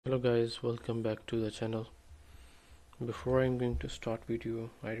Hello guys, welcome back to the channel. Before I'm going to start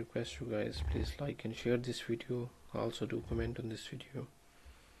video, I request you guys please like and share this video. Also do comment on this video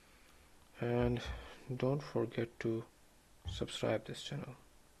and don't forget to subscribe this channel.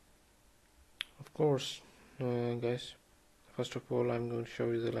 Of course, guys, first of all I'm going to show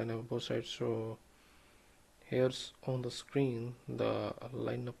you the lineup of both sides. So here's on the screen the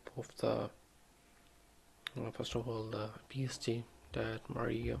lineup of the first of all the PSG, that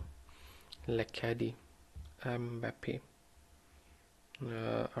Maria, Lecadi, Mbappe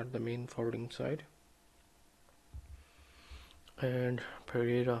are the main forwarding side, and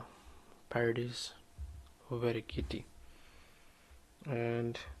Pereira, Paris, Verratti,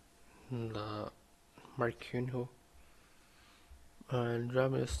 and the Marquinhos, and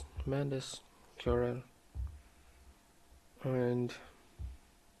Ramos, Mendes, Corel, and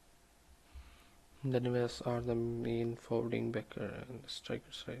the Neves are the main forwarding backer and the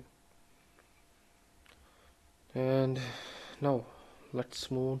striker side. And now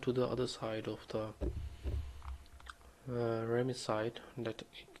let's move on to the other side of the Reims side, that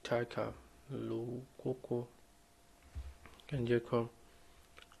Itaka, Lukoko, Kanjeko,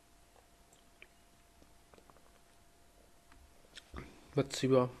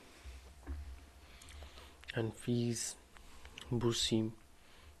 Matsiba, and Faes, Busim,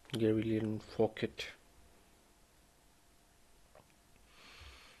 Gabrielian, Fouquet,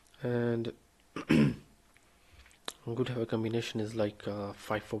 and good have a combination is like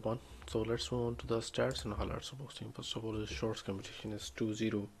 5 for 1. So let's move on to the stats and highlights of boxing. First of all, the shorts competition is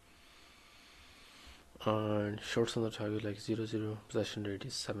 2-0, and shots on the target like 0-0. Possession rate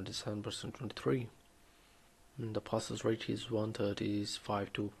is 77%, 23. And the passes rate is 130, is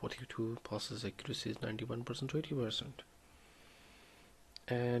 5-42. Passes accuracy is 91%, 20%.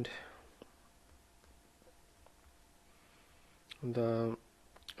 And the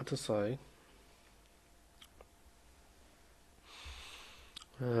other side,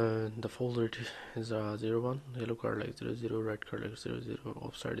 the foul rate is 0-1, yellow card like 0-0, red card like 0-0,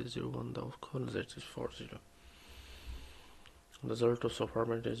 offside is 0-1, the corner rate is 4-0. The result of so far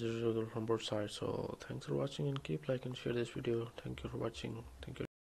match is 0-0 from both sides. So thanks for watching and keep like and share this video. Thank you for watching. Thank you.